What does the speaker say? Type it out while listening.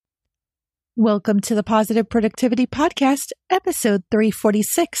Welcome to the Positive Productivity Podcast, episode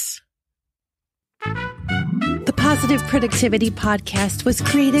 346. The Positive Productivity Podcast was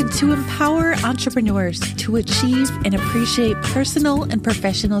created to empower entrepreneurs to achieve and appreciate personal and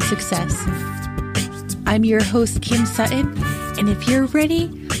professional success. I'm your host, Kim Sutton, and if you're ready,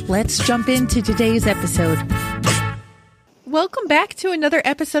 let's jump into today's episode. Welcome back to another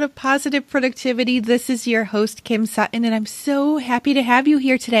episode of Positive Productivity. This is your host, Kim Sutton, and I'm so happy to have you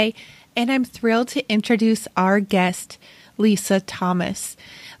here today. And I'm thrilled to introduce our guest, Lisa Thomas.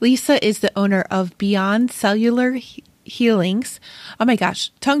 Lisa is the owner of Beyond Cellular Healings. Oh my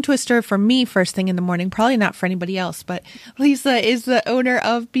gosh, tongue twister for me first thing in the morning, probably not for anybody else, but Lisa is the owner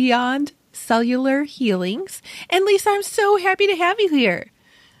of Beyond Cellular Healings. And Lisa, I'm so happy to have you here.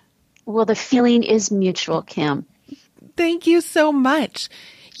 Well, the feeling is mutual, Kim. Thank you so much.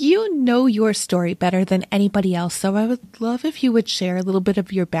 You know your story better than anybody else, so I would love if you would share a little bit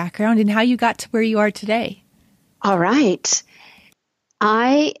of your background and how you got to where you are today. All right.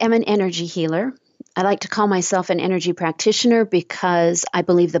 I am an energy healer. I like to call myself an energy practitioner because I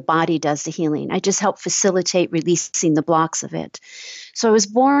believe the body does the healing. I just help facilitate releasing the blocks of it. So I was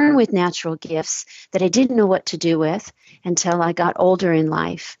born with natural gifts that I didn't know what to do with until I got older in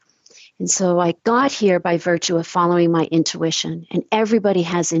life. And so I got here by virtue of following my intuition, and everybody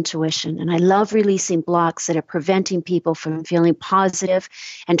has intuition. And I love releasing blocks that are preventing people from feeling positive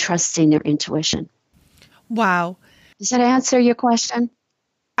and trusting their intuition. Wow. Does that answer your question?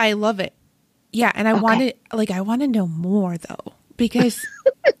 I love it. Yeah. And I want to know more though, because,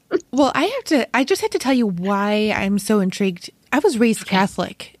 well, I just have to tell you why I'm so intrigued. I was raised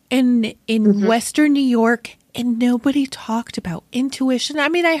Catholic in Western New York. And nobody talked about intuition. I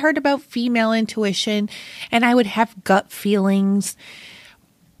mean, I heard about female intuition and I would have gut feelings,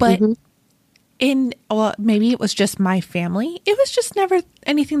 but maybe it was just my family. It was just never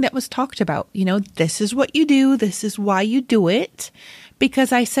anything that was talked about. You know, this is what you do. This is why you do it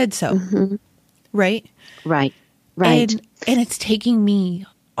because I said so. Right? Right. And it's taking me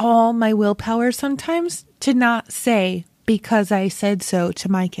all my willpower sometimes to not say because I said so to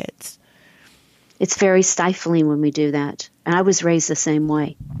my kids. It's very stifling when we do that. And I was raised the same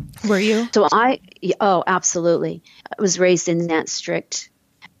way. Were you? So absolutely. I was raised in that strict.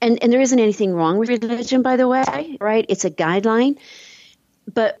 And there isn't anything wrong with religion, by the way, right? It's a guideline.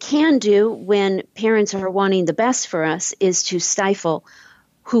 But can do when parents are wanting the best for us is to stifle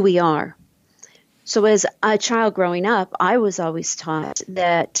who we are. So as a child growing up, I was always taught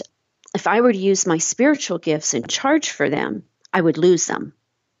that if I were to use my spiritual gifts and charge for them, I would lose them.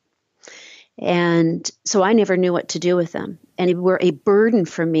 And so I never knew what to do with them. And they were a burden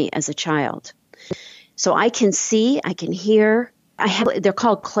for me as a child. So I can see, I can hear. They're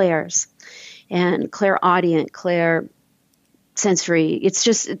called clairs. And clairaudient, clairsensory. It's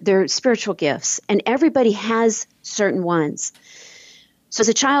just, they're spiritual gifts. And everybody has certain ones. So as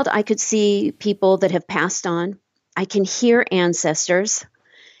a child, I could see people that have passed on. I can hear ancestors.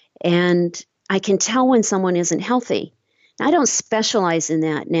 And I can tell when someone isn't healthy. I don't specialize in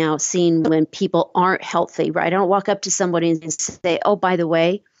that now, seeing when people aren't healthy, right? I don't walk up to somebody and say, oh, by the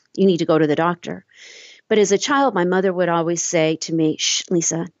way, you need to go to the doctor. But as a child, my mother would always say to me, shh,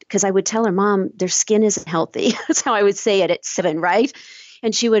 Lisa, because I would tell her, Mom, their skin isn't healthy. That's how I would say it at 7, right?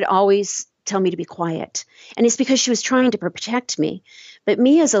 And she would always tell me to be quiet. And it's because she was trying to protect me. But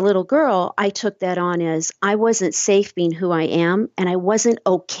me as a little girl, I took that on as I wasn't safe being who I am, and I wasn't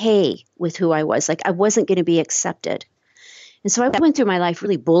okay with who I was. Like I wasn't going to be accepted. And so I went through my life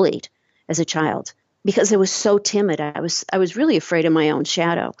really bullied as a child because I was so timid. I was really afraid of my own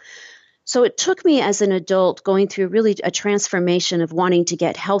shadow. So it took me as an adult going through really a transformation of wanting to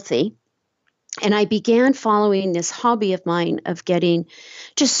get healthy. And I began following this hobby of mine of getting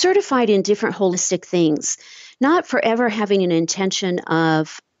just certified in different holistic things, not forever having an intention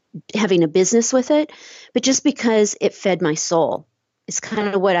of having a business with it, but just because it fed my soul. It's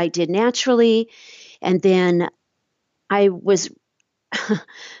kind of what I did naturally. And then I was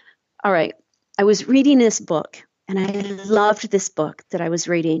reading this book, and I loved this book that I was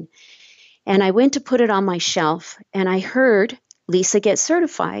reading. And I went to put it on my shelf, and I heard Lisa get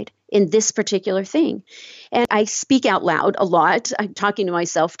certified in this particular thing. And I speak out loud a lot. I'm talking to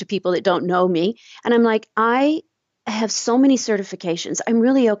myself, to people that don't know me. And I'm like, I have so many certifications. I'm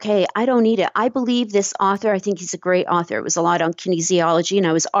really okay. I don't need it. I believe this author. I think he's a great author. It was a lot on kinesiology, and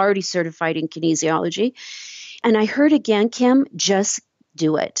I was already certified in kinesiology. And I heard again, Kim, just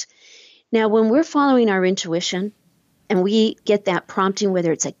do it. Now, when we're following our intuition and we get that prompting,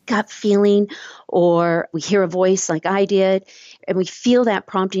 whether it's a gut feeling or we hear a voice like I did, and we feel that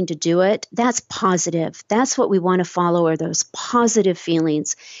prompting to do it, that's positive. That's what we want to follow, are those positive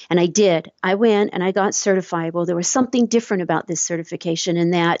feelings. And I did. I went and I got certified. Well, there was something different about this certification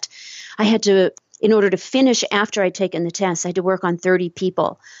in that I had to, in order to finish after I'd taken the test, I had to work on 30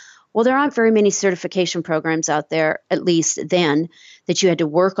 people. Well, there aren't very many certification programs out there, at least then, that you had to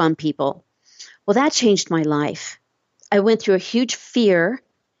work on people. Well, that changed my life. I went through a huge fear,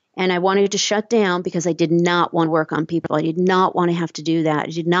 and I wanted to shut down because I did not want to work on people. I did not want to have to do that.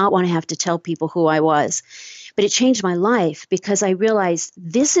 I did not want to have to tell people who I was. But it changed my life because I realized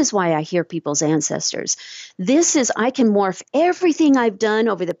this is why I hear people's ancestors. This is, I can morph everything I've done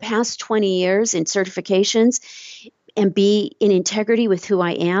over the past 20 years in certifications and be in integrity with who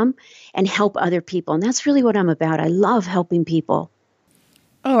I am and help other people. And that's really what I'm about. I love helping people.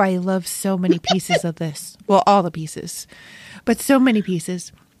 Oh, I love so many pieces of this. Well, all the pieces, but so many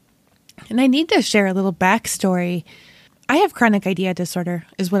pieces. And I need to share a little backstory. I have chronic idea disorder,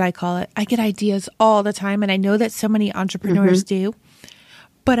 is what I call it. I get ideas all the time, and I know that so many entrepreneurs do.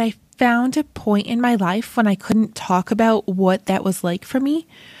 But I found a point in my life when I couldn't talk about what that was like for me,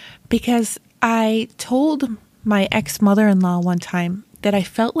 because I told my ex-mother-in-law one time that I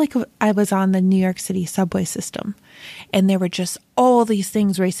felt like I was on the New York City subway system, and there were just all these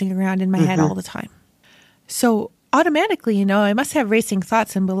things racing around in my head all the time. So automatically, I must have racing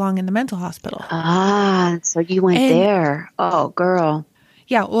thoughts and belong in the mental hospital. Ah, so you went there. Oh, girl.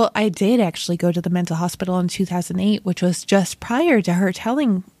 Yeah, well, I did actually go to the mental hospital in 2008, which was just prior to her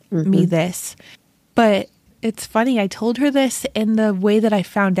telling me this. But it's funny, I told her this, and the way that I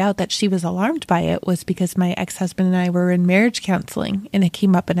found out that she was alarmed by it was because my ex-husband and I were in marriage counseling, and it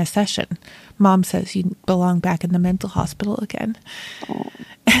came up in a session. Mom says, you belong back in the mental hospital again. Oh.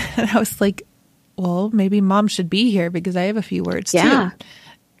 And I was like, well, maybe Mom should be here because I have a few words too.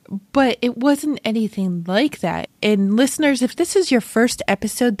 But it wasn't anything like that. And listeners, if this is your first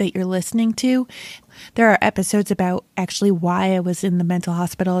episode that you're listening to, there are episodes about actually why I was in the mental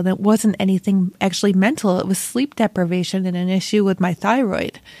hospital, and it wasn't anything actually mental. It was sleep deprivation and an issue with my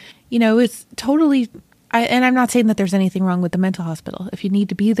thyroid. It's totally, and I'm not saying that there's anything wrong with the mental hospital. If you need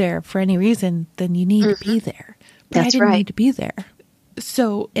to be there for any reason, then you need to be there. But I didn't need to be there.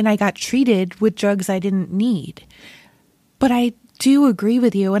 So, and I got treated with drugs I didn't need. But I do agree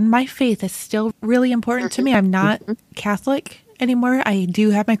with you, and my faith is still really important to me. I'm not Catholic anymore. I do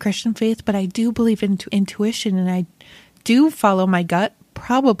have my Christian faith, but I do believe in intuition, and I do follow my gut,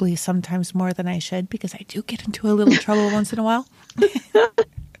 probably sometimes more than I should, because I do get into a little trouble once in a while.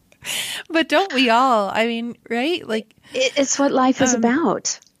 But don't we all? I mean, right? Like, it's what life is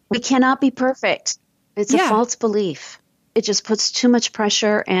about. We cannot be perfect. It's a false belief. It just puts too much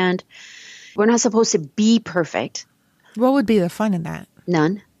pressure, and we're not supposed to be perfect. What would be the fun in that?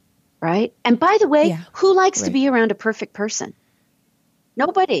 None, right? And by the way, who likes to be around a perfect person?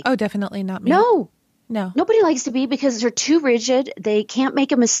 Nobody. Oh, definitely not me. No. Nobody likes to be, because they're too rigid. They can't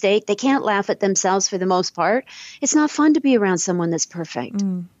make a mistake. They can't laugh at themselves for the most part. It's not fun to be around someone that's perfect.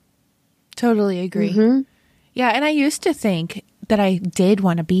 Totally agree. Yeah, and I used to think that I did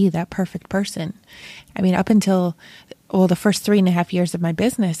want to be that perfect person. I mean, up until the first 3.5 years of my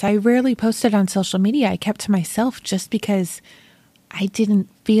business, I rarely posted on social media. I kept to myself just because I didn't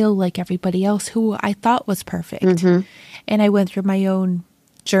feel like everybody else who I thought was perfect. And I went through my own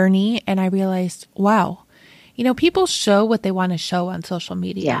journey, and I realized, wow, people show what they want to show on social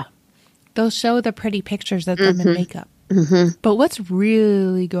media. Yeah. They'll show the pretty pictures of them in makeup. But what's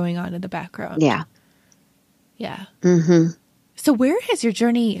really going on in the background? Yeah. So where has your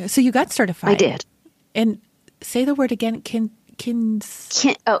journey, so you got certified. I did. And say the word again,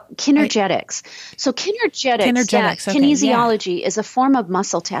 kinergetics. So kinergetics, okay, kinesiology is a form of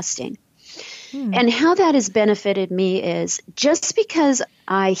muscle testing. And how that has benefited me is just because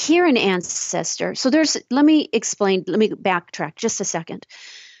I hear an ancestor. So let me backtrack just a second.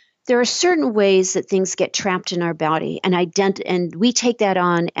 There are certain ways that things get trapped in our body, and we take that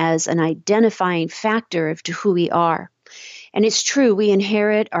on as an identifying factor of to who we are. And it's true, we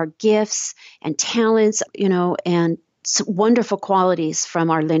inherit our gifts and talents, and wonderful qualities from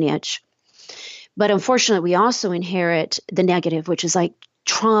our lineage. But unfortunately, we also inherit the negative, which is like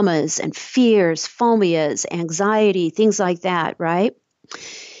traumas and fears, phobias, anxiety, things like that, right?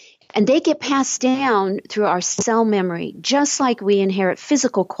 And they get passed down through our cell memory, just like we inherit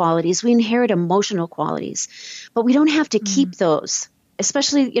physical qualities, we inherit emotional qualities. But we don't have to keep those,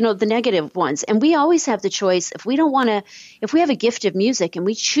 especially, the negative ones. And we always have the choice, if we have a gift of music and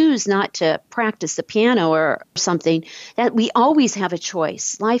we choose not to practice the piano or something, that we always have a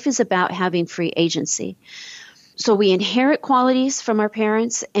choice. Life is about having free agency. So we inherit qualities from our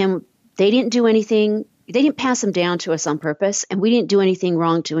parents, and they didn't do anything, they didn't pass them down to us on purpose, and we didn't do anything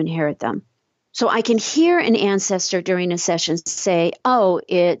wrong to inherit them. So I can hear an ancestor during a session say, oh,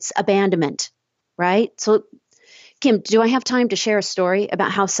 it's abandonment, right? So Kim, do I have time to share a story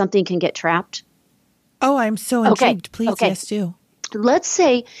about how something can get trapped? Oh, I'm so intrigued. Please, yes, do. Let's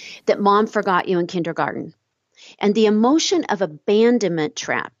say that mom forgot you in kindergarten and the emotion of abandonment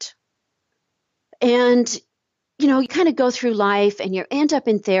trapped. And, you kind of go through life and you end up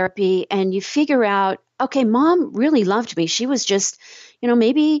in therapy and you figure out, okay, mom really loved me. She was just,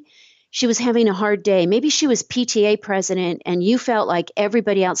 maybe she was having a hard day. Maybe she was PTA president and you felt like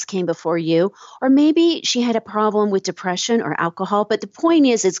everybody else came before you. Or maybe she had a problem with depression or alcohol. But the point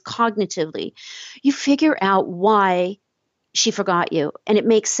is, it's cognitively. You figure out why she forgot you and it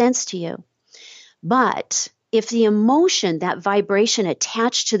makes sense to you. But if the emotion, that vibration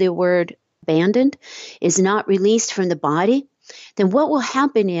attached to the word abandoned, is not released from the body, then what will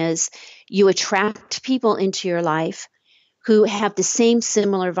happen is you attract people into your life who have the same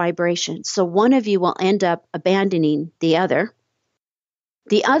similar vibration. So one of you will end up abandoning the other.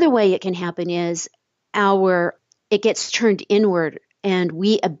 The other way it can happen is it gets turned inward and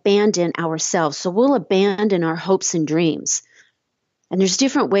we abandon ourselves. So we'll abandon our hopes and dreams. And there's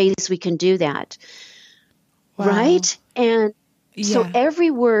different ways we can do that. Wow. Right? And so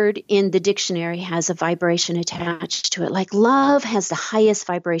every word in the dictionary has a vibration attached to it. Like love has the highest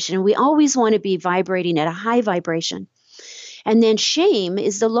vibration, and we always want to be vibrating at a high vibration. And then shame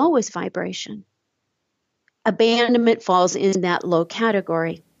is the lowest vibration. Abandonment falls in that low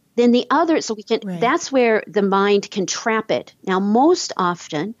category. Then the other, so we can, that's where the mind can trap it. Now, most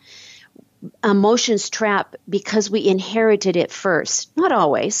often, emotions trap because we inherited it first. Not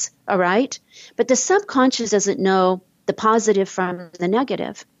always, all right? But the subconscious doesn't know the positive from the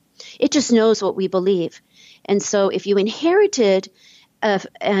negative. It just knows what we believe. And so if you inherited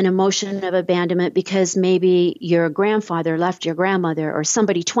an emotion of abandonment because maybe your grandfather left your grandmother, or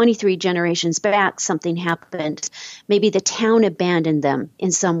somebody 23 generations back, something happened, maybe the town abandoned them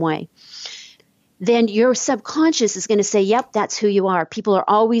in some way, then your subconscious is going to say, yep, that's who you are. People are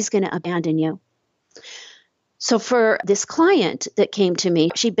always going to abandon you. So for this client that came to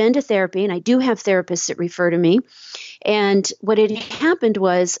me, she'd been to therapy, and I do have therapists that refer to me. And what had happened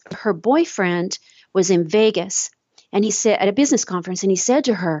was her boyfriend was in Vegas, and he said at a business conference, and he said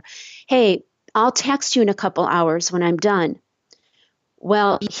to her, hey, I'll text you in a couple hours when I'm done.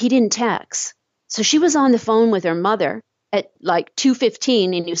 Well, he didn't text. So she was on the phone with her mother at like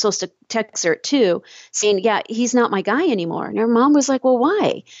 2:15, and he was supposed to text her at 2, saying, yeah, he's not my guy anymore. And her mom was like, well,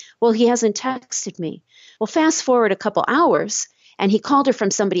 why? Well, he hasn't texted me. Well, fast forward a couple hours, and he called her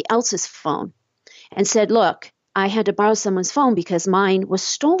from somebody else's phone and said, look, I had to borrow someone's phone because mine was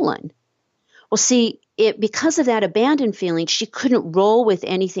stolen. Well, see, because of that abandoned feeling, she couldn't roll with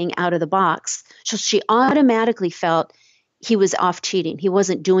anything out of the box. So she automatically felt he was off cheating. He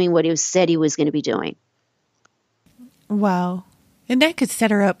wasn't doing what he said he was going to be doing. Wow. And that could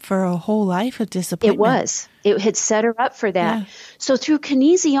set her up for a whole life of disappointment. It was. It had set her up for that. Yeah. So through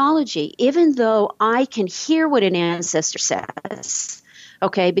kinesiology, even though I can hear what an ancestor says,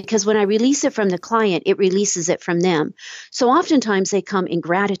 okay, because when I release it from the client, it releases it from them. So oftentimes they come in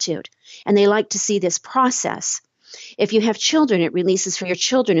gratitude, and they like to see this process. If you have children, it releases for your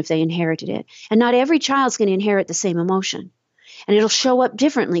children if they inherited it. And not every child's going to inherit the same emotion. And it'll show up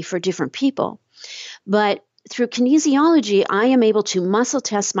differently for different people. But through kinesiology, I am able to muscle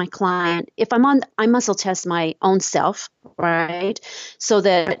test my client. If I muscle test my own self, right? So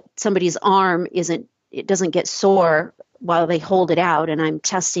that somebody's arm doesn't get sore while they hold it out, and I'm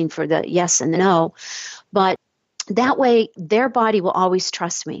testing for the yes and the no. But that way, their body will always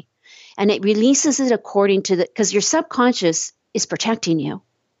trust me. And it releases it according to because your subconscious is protecting you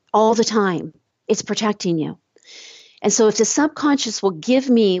all the time. It's protecting you. And so if the subconscious will give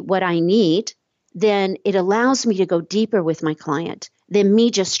me what I need, then it allows me to go deeper with my client than me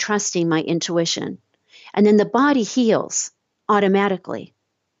just trusting my intuition. And then the body heals automatically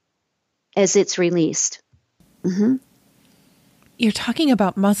as it's released. Mm-hmm. You're talking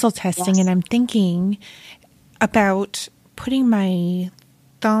about muscle testing, and I'm thinking about putting my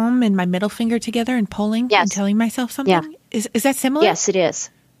thumb and my middle finger together and pulling and telling myself something. Yeah. Is that similar? Yes, it is.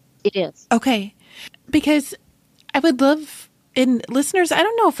 It is. Okay. Because I would love... And listeners, I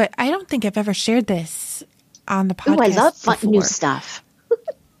don't think I've ever shared this on the podcast. Oh, I love fun new stuff.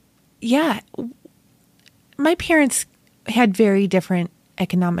 Yeah. My parents had very different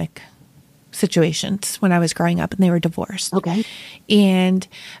economic situations when I was growing up, and they were divorced. Okay. And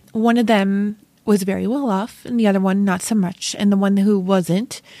one of them was very well off and the other one not so much. And the one who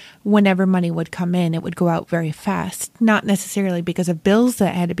wasn't, whenever money would come in, it would go out very fast. Not necessarily because of bills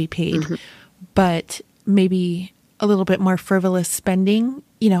that had to be paid, but maybe a little bit more frivolous spending.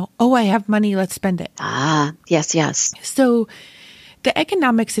 Oh, I have money, let's spend it. Ah, yes, yes. So the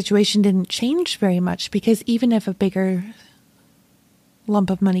economic situation didn't change very much because even if a bigger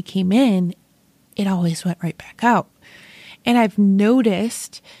lump of money came in, it always went right back out. And I've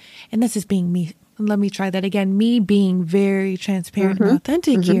noticed, and this is being me, let me try that again, me being very transparent and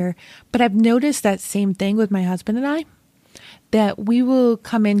authentic here, but I've noticed that same thing with my husband and I, that we will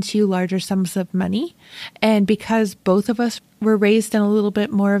come into larger sums of money. And because both of us were raised in a little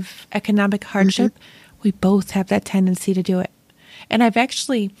bit more of economic hardship, we both have that tendency to do it. And I've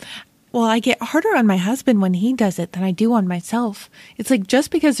actually, I get harder on my husband when he does it than I do on myself. It's like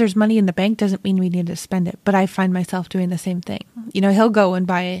just because there's money in the bank doesn't mean we need to spend it. But I find myself doing the same thing. He'll go and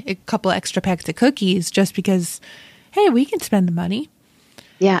buy a couple extra packs of cookies just because, hey, we can spend the money.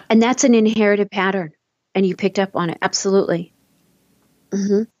 Yeah. And that's an inherited pattern. And you picked up on it. Absolutely.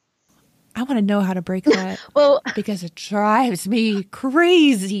 I want to know how to break that. Well, because it drives me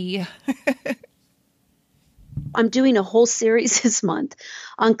crazy. I'm doing a whole series this month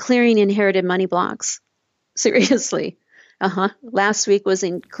on clearing inherited money blocks. Seriously. Last week was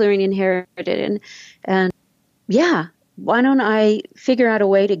in clearing inherited. And yeah, why don't I figure out a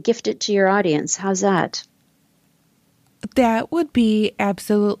way to gift it to your audience? How's that? That would be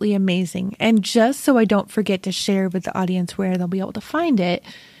absolutely amazing. And just so I don't forget to share with the audience where they'll be able to find it,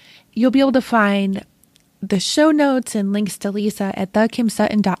 you'll be able to find the show notes and links to Lisa at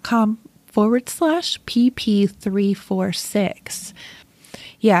thekimsutton.com/PP346.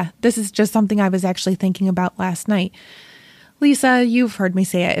 Yeah, this is just something I was actually thinking about last night. Lisa, you've heard me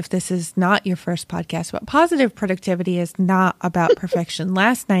say it if this is not your first podcast, but positive productivity is not about perfection.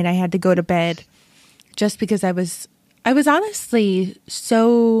 Last night I had to go to bed just because I was honestly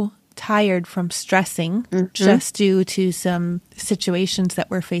so tired from stressing just due to some situations that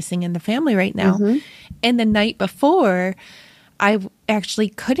we're facing in the family right now. And the night before, I actually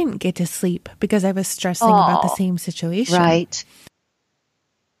couldn't get to sleep because I was stressing about the same situation. Right.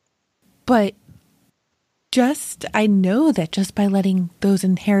 But I know that just by letting those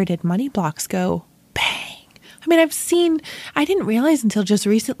inherited money blocks go, bang. I mean, I didn't realize until just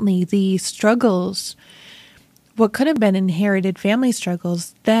recently the struggles, what could have been inherited family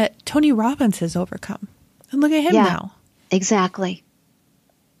struggles that Tony Robbins has overcome. And look at him now. Exactly.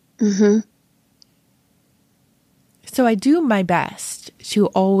 So I do my best to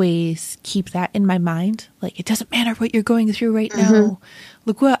always keep that in my mind. Like, it doesn't matter what you're going through right now.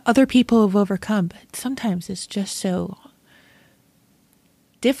 Look what other people have overcome. But sometimes it's just so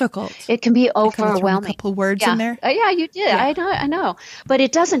difficult. It can be overwhelming. I a couple words in there. Yeah, you did. Yeah. I know. But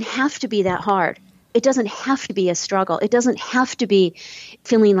it doesn't have to be that hard. It doesn't have to be a struggle. It doesn't have to be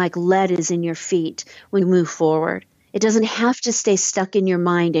feeling like lead is in your feet when you move forward. It doesn't have to stay stuck in your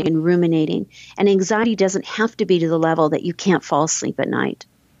mind and ruminating. And anxiety doesn't have to be to the level that you can't fall asleep at night.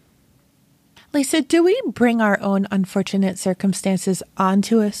 Lisa, do we bring our own unfortunate circumstances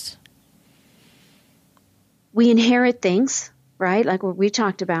onto us? We inherit things, right? Like what we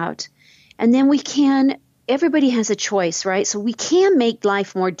talked about. And then everybody has a choice, right? So we can make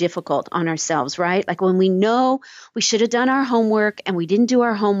life more difficult on ourselves, right? Like when we know we should have done our homework and we didn't do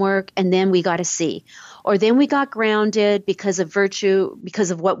our homework and then we got a C. Or then we got grounded because of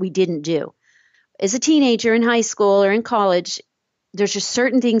what we didn't do. As a teenager in high school or in college, there's just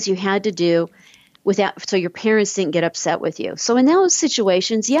certain things you had to do so your parents didn't get upset with you. So in those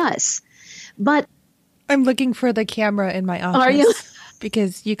situations, yes. But I'm looking for the camera in my office. Are you?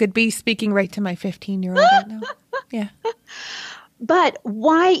 Because you could be speaking right to my 15-year-old right now. Yeah. But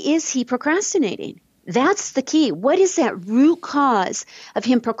why is he procrastinating? That's the key. What is that root cause of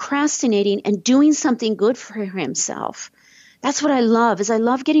him procrastinating and doing something good for himself? That's what I love, is I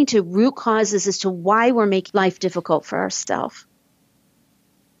love getting to root causes as to why we're making life difficult for ourselves.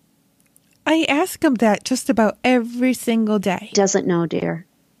 I ask him that just about every single day. He doesn't know, dear.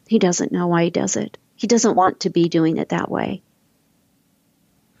 He doesn't know why he does it. He doesn't want to be doing it that way.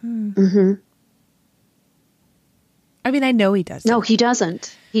 I mean, I know he doesn't. No, he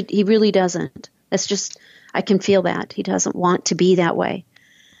doesn't. He really doesn't. That's just, I can feel that. He doesn't want to be that way.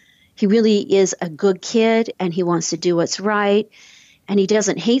 He really is a good kid and he wants to do what's right. And he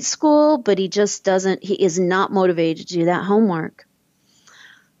doesn't hate school, but he is not motivated to do that homework.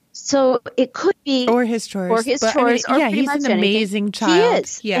 So it could be. Or his chores. He's an amazing child. He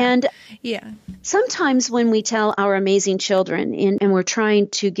is. Yeah. And sometimes when we tell our amazing children and we're trying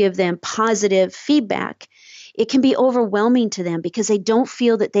to give them positive feedback, it can be overwhelming to them because they don't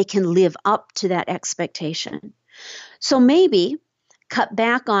feel that they can live up to that expectation. So maybe cut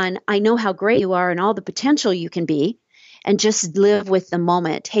back on, I know how great you are and all the potential you can be, and just live with the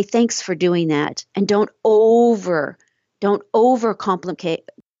moment. Hey, thanks for doing that. And don't over complicate.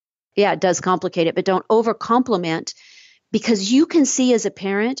 Yeah, it does complicate it, but don't over compliment, because you can see as a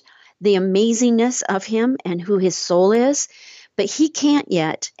parent the amazingness of him and who his soul is, but he can't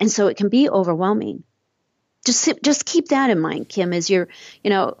yet. And so it can be overwhelming. Just keep that in mind, Kim, as you're,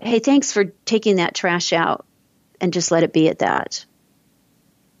 hey, thanks for taking that trash out, and just let it be at that.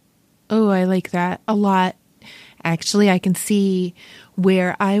 Oh, I like that a lot. Actually, I can see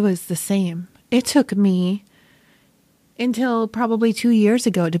where I was the same. It took me until probably 2 years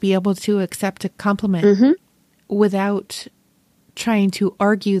ago to be able to accept a compliment without trying to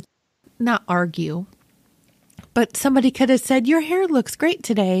not argue, but somebody could have said, your hair looks great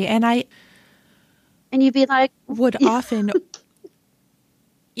today. And you'd be like, would often,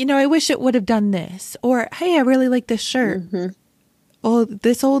 I wish it would have done this, or, hey, I really like this shirt. Oh,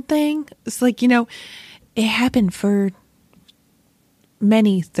 this old thing. It's like, it happened for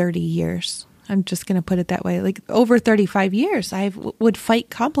many 30 years. I'm just going to put it that way. Like over 35 years, I would fight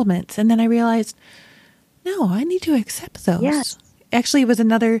compliments. And then I realized, no, I need to accept those. Yes. Actually, it was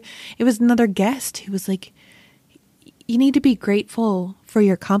another guest who was like, you need to be grateful for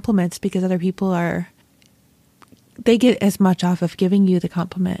your compliments, because other people they get as much off of giving you the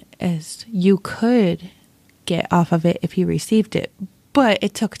compliment as you could get off of it if you received it. But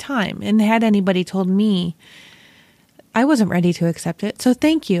it took time. And had anybody told me, I wasn't ready to accept it. So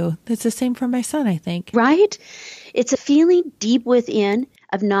thank you. That's the same for my son, I think. Right? It's a feeling deep within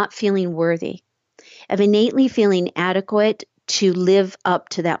of not feeling worthy, of innately feeling adequate to live up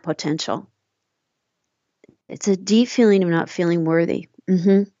to that potential. It's a deep feeling of not feeling worthy.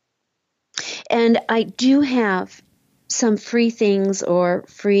 And I do have some free things, or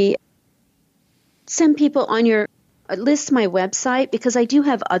send people on your list my website, because I do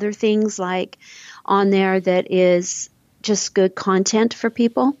have other things like on there that is just good content for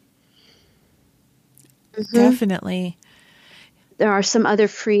people. Definitely. There are some other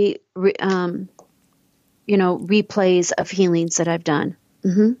free, replays of healings that I've done.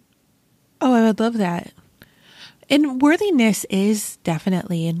 Oh, I would love that. And worthiness is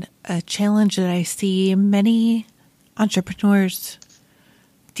definitely a challenge that I see many entrepreneurs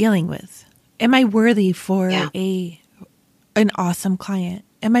dealing with. Am I worthy for an awesome client?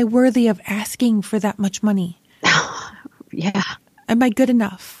 Am I worthy of asking for that much money? Yeah. Am I good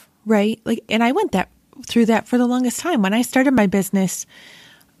enough? Right? And I went through that for the longest time. When I started my business,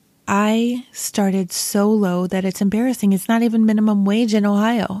 I started so low that it's embarrassing. It's not even minimum wage in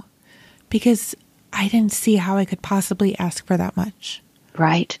Ohio, because I didn't see how I could possibly ask for that much.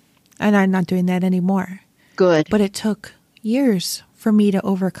 Right. And I'm not doing that anymore. Good. But it took years for me to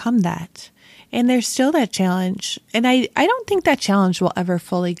overcome that. And there's still that challenge. And I don't think that challenge will ever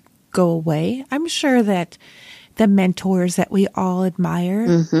fully go away. I'm sure that the mentors that we all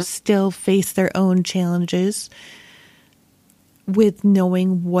admire still face their own challenges with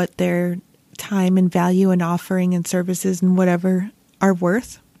knowing what their time and value and offering and services and whatever are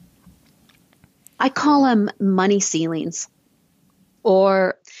worth. I call them money ceilings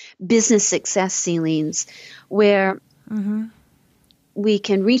or business success ceilings, where we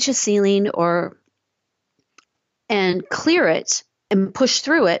can reach a ceiling and clear it and push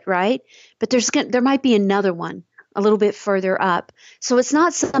through it, right? But there might be another one a little bit further up. So it's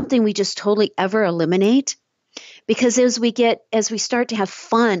not something we just totally ever eliminate, because as we start to have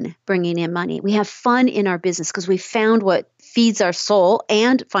fun bringing in money, we have fun in our business because we found what feeds our soul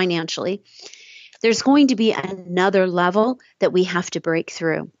and financially, there's going to be another level that we have to break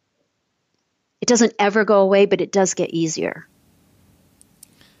through. It doesn't ever go away, but it does get easier.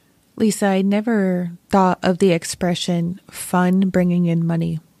 Lisa, I never thought of the expression fun bringing in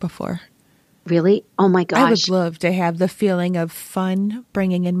money before. Really? Oh my gosh. I would love to have the feeling of fun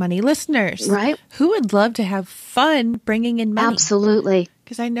bringing in money. Listeners, right? Who would love to have fun bringing in money? Absolutely.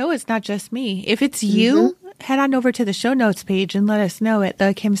 Because I know it's not just me. If it's you, head on over to the show notes page and let us know at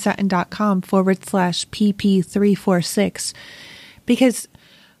thekimsutton.com/PP346. Because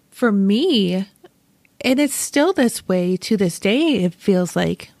for me, and it's still this way to this day, it feels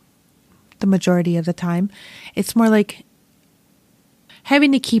like the majority of the time, it's more like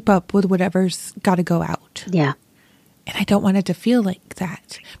having to keep up with whatever's got to go out. Yeah. And I don't want it to feel like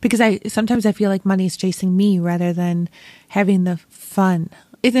that, because sometimes I feel like money's chasing me rather than having the fun.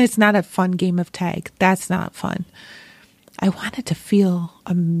 It's not a fun game of tag. That's not fun. I want it to feel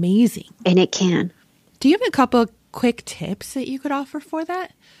amazing. And it can. Do you have a couple quick tips that you could offer for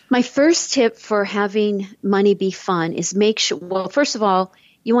that? My first tip for having money be fun is make sure, well, first of all,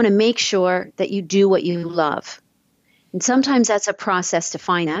 you want to make sure that you do what you love. And sometimes that's a process to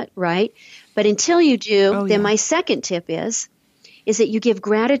find that, right? But until you do, then my second tip is that you give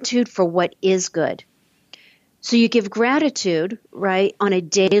gratitude for what is good. So you give gratitude, right, on a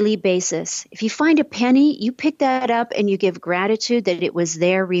daily basis. If you find a penny, you pick that up and you give gratitude that it was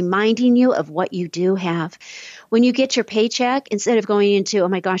there, reminding you of what you do have. When you get your paycheck, instead of going into, oh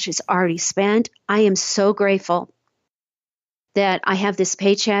my gosh, it's already spent, I am so grateful that I have this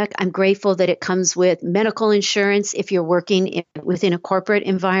paycheck. I'm grateful that it comes with medical insurance if you're working within a corporate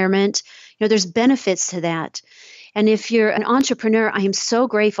environment. You know, there's benefits to that. And if you're an entrepreneur, I am so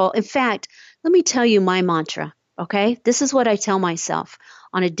grateful. In fact, let me tell you my mantra, okay? This is what I tell myself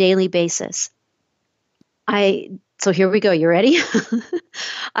on a daily basis. So here we go. You ready?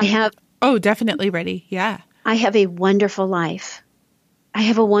 Oh, definitely ready. Yeah. I have a wonderful life. I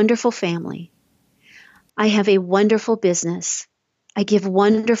have a wonderful family. I have a wonderful business. I give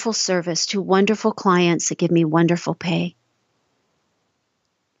wonderful service to wonderful clients that give me wonderful pay.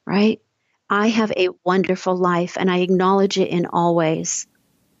 Right? I have a wonderful life, and I acknowledge it in all ways.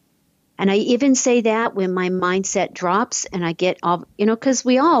 And I even say that when my mindset drops and I get all, because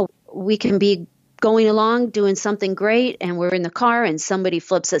we can be going along doing something great and we're in the car and somebody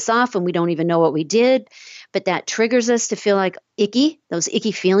flips us off and we don't even know what we did. But that triggers us to feel like those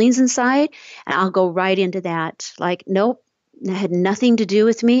icky feelings inside. And I'll go right into that. Like, nope, that had nothing to do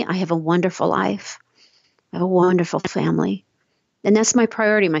with me. I have a wonderful life. I have a wonderful family. And that's my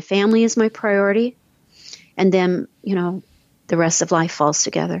priority. My family is my priority. And then, the rest of life falls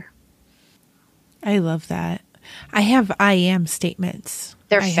together. I love that. I have I am statements.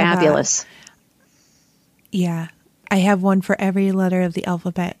 They're fabulous. Yeah. I have one for every letter of the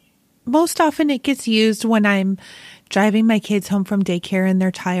alphabet. Most often it gets used when I'm driving my kids home from daycare and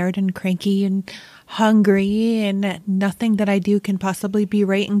they're tired and cranky and hungry and nothing that I do can possibly be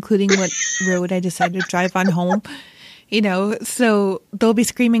right, including what road I decide to drive on home. So they'll be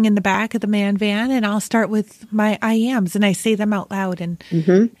screaming in the back of the van and I'll start with my I ams and I say them out loud. And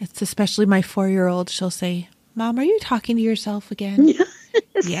It's especially my 4-year-old. She'll say, Mom, are you talking to yourself again?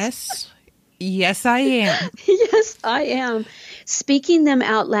 Yes. Yes, I am. Yes, I am. Speaking them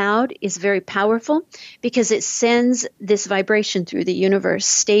out loud is very powerful because it sends this vibration through the universe,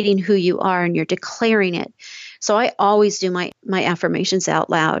 stating who you are, and you're declaring it. So I always do my affirmations out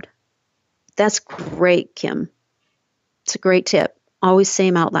loud. That's great, Kim. It's a great tip. Always say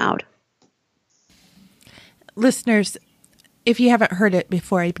them out loud. Listeners, if you haven't heard it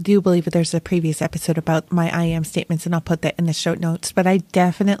before, I do believe that there's a previous episode about my I am statements, and I'll put that in the show notes. But I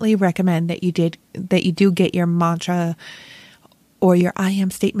definitely recommend that you do get your mantra or your I am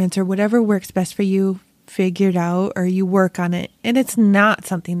statements or whatever works best for you figured out, or you work on it. And it's not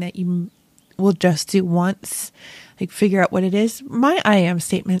something that you will just do once, like figure out what it is. My I am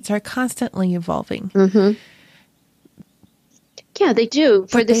statements are constantly evolving. Mm-hmm. Yeah, they do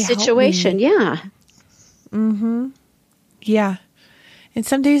for the situation. Yeah. Mm-hmm. Yeah. And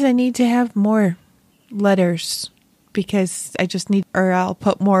some days I need to have more letters because I'll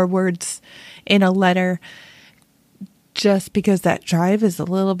put more words in a letter just because that drive is a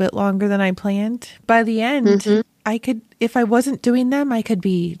little bit longer than I planned. By the end, I could, if I wasn't doing them, I could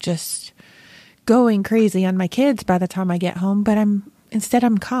be just going crazy on my kids by the time I get home. But instead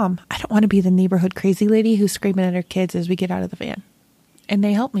I'm calm. I don't want to be the neighborhood crazy lady who's screaming at her kids as we get out of the van. And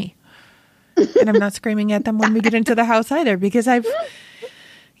they help me. And I'm not screaming at them when we get into the house either, because I've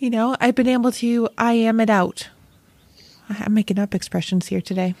been able to I am it out. I'm making up expressions here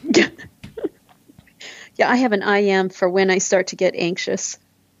today. Yeah, I have an I am for when I start to get anxious.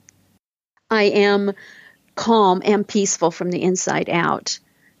 I am calm and peaceful from the inside out.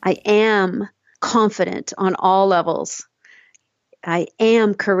 I am confident on all levels. I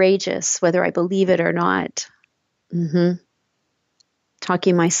am courageous, whether I believe it or not.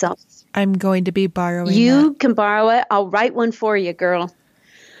 Talking myself. I'm going to be borrowing You can borrow it. I'll write one for you, girl.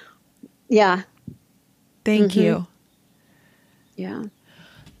 Yeah. Thank you. Yeah.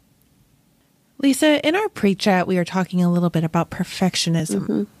 Lisa, in our pre-chat, we were talking a little bit about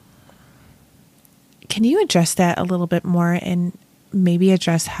perfectionism. Can you address that a little bit more and maybe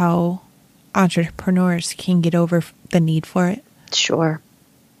address how entrepreneurs can get over the need for it? Sure.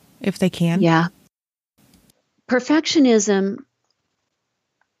 If they can. Yeah. Perfectionism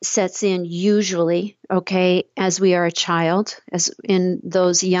sets in usually, as we are a child, as in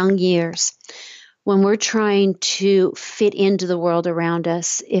those young years, when we're trying to fit into the world around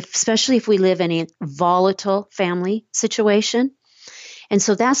us, especially if we live in a volatile family situation. And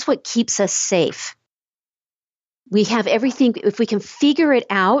so that's what keeps us safe. we have everything, if we can figure it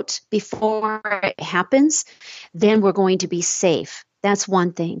out before it happens, then we're going to be safe. That's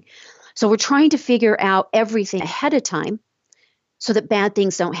one thing. So we're trying to figure out everything ahead of time so that bad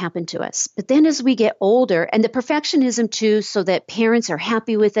things don't happen to us. But then as we get older, and the perfectionism too, so that parents are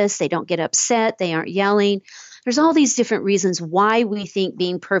happy with us, they don't get upset, they aren't yelling. There's all these different reasons why we think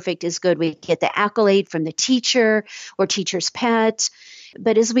being perfect is good. We get the accolade from the teacher or teacher's pet.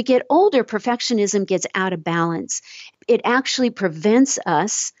 But as we get older, perfectionism gets out of balance. It actually prevents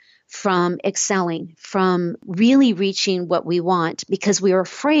us from excelling, from really reaching what we want, because we are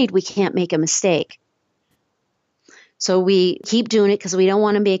afraid we can't make a mistake. So we keep doing it because we don't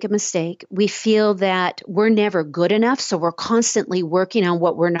want to make a mistake. We feel that we're never good enough, so we're constantly working on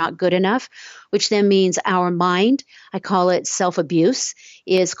what we're not good enough, which then means our mind, I call it self-abuse,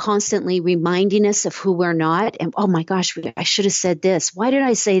 is constantly reminding us of who we're not. And, oh my gosh, I should have said this. Why did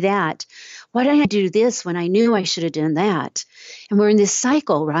I say that? Why did I do this when I knew I should have done that? And we're in this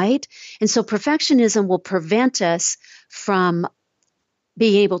cycle, right? And so perfectionism will prevent us from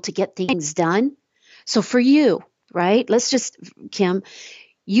being able to get things done. So for you, right? Kim,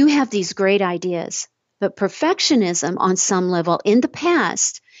 you have these great ideas, but perfectionism on some level in the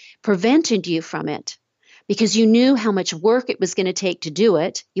past prevented you from it because you knew how much work it was going to take to do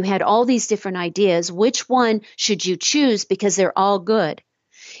it. You had all these different ideas. Which one should you choose? Because they're all good.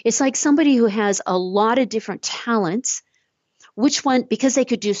 It's like somebody who has a lot of different talents. Which one, because they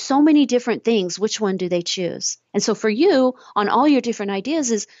could do so many different things, which one do they choose? And so for you, on all your different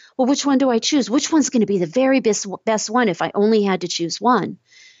ideas is, well, which one do I choose? Which one's going to be the very best one if I only had to choose one?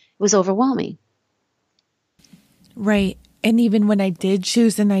 It was overwhelming. Right. And even when I did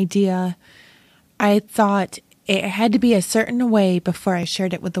choose an idea, I thought it had to be a certain way before I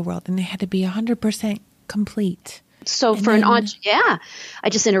shared it with the world, and it had to be 100% complete. So and for then, I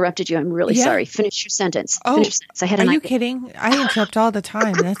just interrupted you. I'm really sorry. Finish your sentence. Oh, Finish your sentence. I had are you kidding? I interrupt all the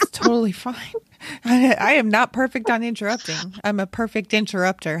time. That's totally fine. I am not perfect on interrupting. I'm a perfect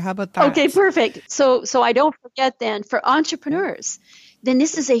interrupter. How about that? Okay, perfect. So I don't forget then, for entrepreneurs, then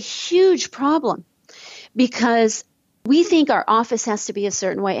this is a huge problem because we think our office has to be a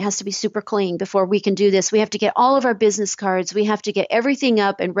certain way. It has to be super clean before we can do this. We have to get all of our business cards. We have to get everything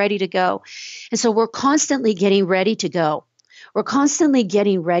up and ready to go. And so we're constantly getting ready to go. We're constantly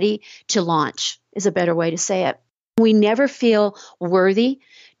getting ready to launch is a better way to say it. We never feel worthy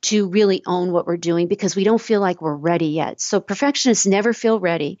to really own what we're doing because we don't feel like we're ready yet. So perfectionists never feel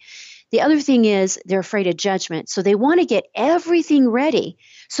ready. The other thing is they're afraid of judgment. So they want to get everything ready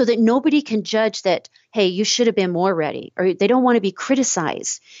so that nobody can judge that, hey, you should have been more ready. Or they don't want to be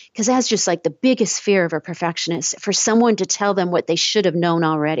criticized because that's just like the biggest fear of a perfectionist, for someone to tell them what they should have known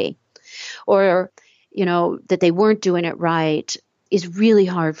already. Or, that they weren't doing it right is really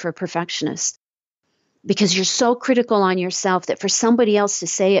hard for a perfectionist because you're so critical on yourself that for somebody else to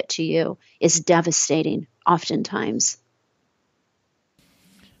say it to you is devastating oftentimes.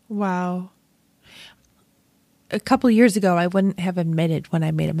 Wow. A couple of years ago, I wouldn't have admitted when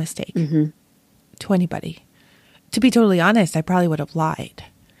I made a mistake to anybody. To be totally honest, I probably would have lied.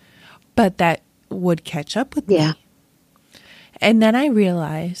 But that would catch up with me. And then I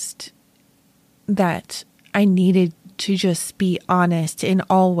realized that I needed to just be honest in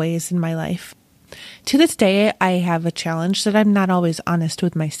all ways in my life. To this day, I have a challenge that I'm not always honest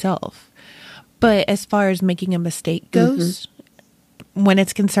with myself. But as far as making a mistake goes, when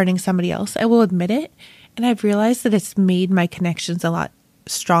it's concerning somebody else, I will admit it. And I've realized that it's made my connections a lot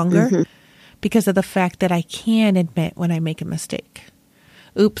stronger because of the fact that I can admit when I make a mistake.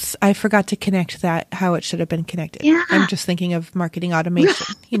 Oops, I forgot to connect that how it should have been connected. Yeah. I'm just thinking of marketing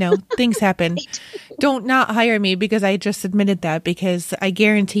automation. Things happen. Don't not hire me because I just admitted that, because I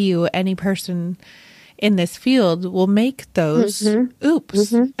guarantee you any person in this field will make those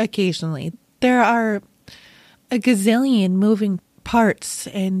oops occasionally. There are a gazillion moving parts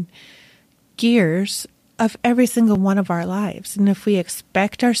and gears of every single one of our lives. And if we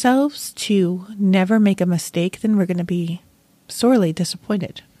expect ourselves to never make a mistake, then we're going to be sorely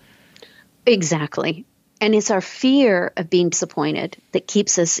disappointed. Exactly. And it's our fear of being disappointed that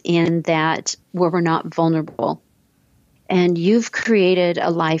keeps us in that where we're not vulnerable. And you've created a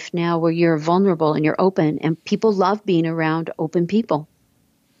life now where you're vulnerable and you're open, and people love being around open people.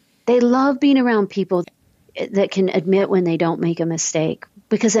 They love being around people that can admit when they don't make a mistake,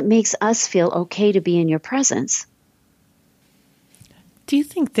 because it makes us feel okay to be in your presence. Do you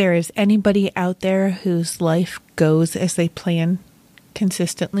think there is anybody out there whose life goes as they plan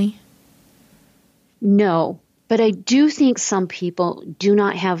consistently? No, but I do think some people do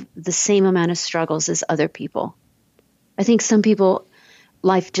not have the same amount of struggles as other people. I think some people,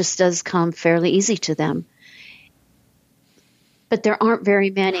 life just does come fairly easy to them. but there aren't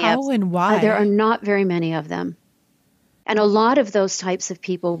very many. How and why? There are not very many of them. And a lot of those types of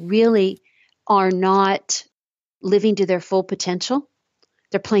people really are not living to their full potential.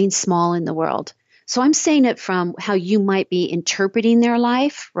 They're playing small in the world. So I'm saying it from how you might be interpreting their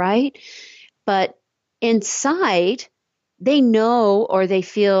life, right? But inside, they know, or they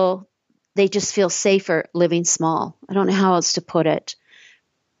just feel safer living small. I don't know how else to put it.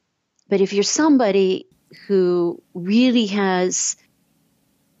 But if you're somebody who really has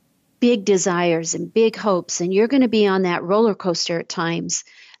big desires and big hopes, and you're going to be on that roller coaster at times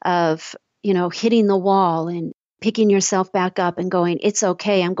of, hitting the wall and picking yourself back up and going, it's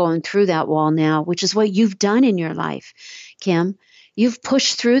okay, I'm going through that wall now, which is what you've done in your life, Kim. You've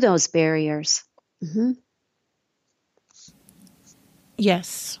pushed through those barriers. Mm-hmm.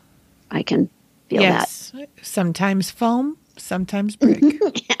 Yes. I can feel that. Sometimes foam, sometimes brick.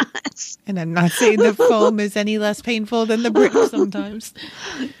 Yes. And I'm not saying the foam is any less painful than the brick sometimes.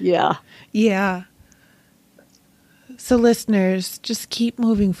 Yeah. Yeah. So listeners, just keep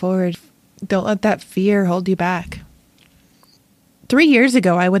moving forward. Don't let that fear hold you back. 3 years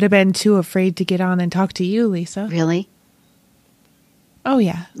ago, I would have been too afraid to get on and talk to you, Lisa. Really? Oh,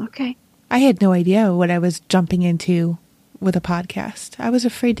 yeah. Okay. I had no idea what I was jumping into with a podcast. I was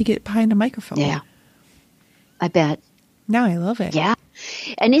afraid to get behind a microphone. Yeah. I bet. Now I love it. Yeah.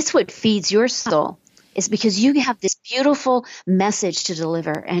 And it's what feeds your soul. It's because you have this beautiful message to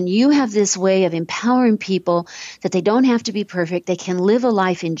deliver, and you have this way of empowering people that they don't have to be perfect. They can live a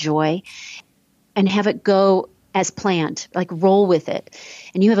life in joy and have it go as planned, like roll with it.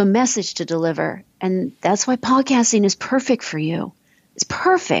 And you have a message to deliver. And that's why podcasting is perfect for you. It's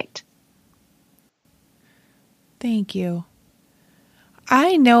perfect. Thank you.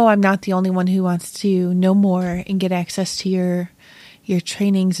 I know I'm not the only one who wants to know more and get access to your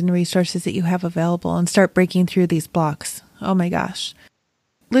trainings and resources that you have available and start breaking through these blocks. Oh my gosh.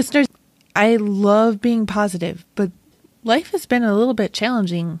 Listeners, I love being positive, but life has been a little bit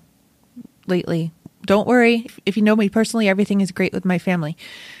challenging lately. Don't worry. If you know me personally, everything is great with my family,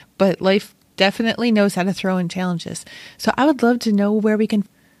 but life definitely knows how to throw in challenges. So I would love to know where we can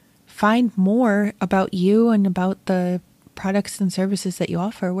find more about you and about the products and services that you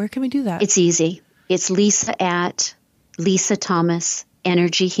offer. Where can we do that? It's easy. It's Lisa at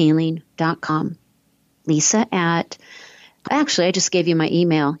LisaThomasEnergyHealing.com. Lisa at, actually, I just gave you my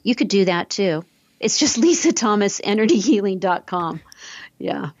email. You could do that too. It's just LisaThomasEnergyHealing.com.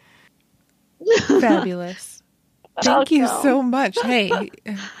 Yeah. Fabulous. Thank you so much. Hey.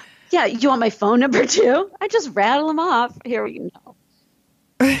 Yeah, you want my phone number too? I just rattle them off. Here you know.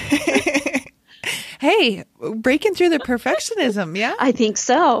 Hey, breaking through the perfectionism, yeah? I think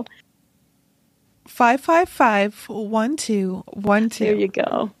so. 555-1212. There you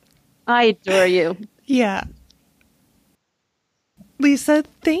go. I adore you. Yeah. Lisa,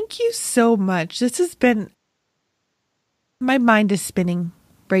 thank you so much. This has been, my mind is spinning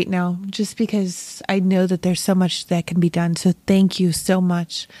right now just because I know that there's so much that can be done. So thank you so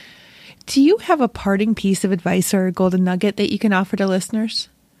much. Do you have a parting piece of advice or a golden nugget that you can offer to listeners?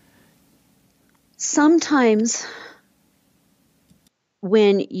 Sometimes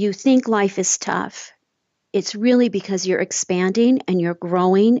when you think life is tough, it's really because you're expanding and you're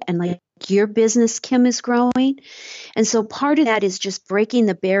growing, and like your business, Kim, is growing. And so part of that is just breaking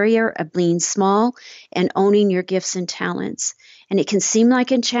the barrier of being small and owning your gifts and talents. And it can seem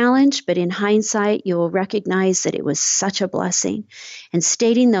like a challenge, but in hindsight, you will recognize that it was such a blessing. And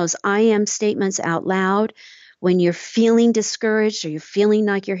stating those I am statements out loud when you're feeling discouraged or you're feeling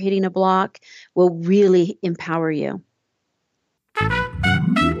like you're hitting a block will really empower you.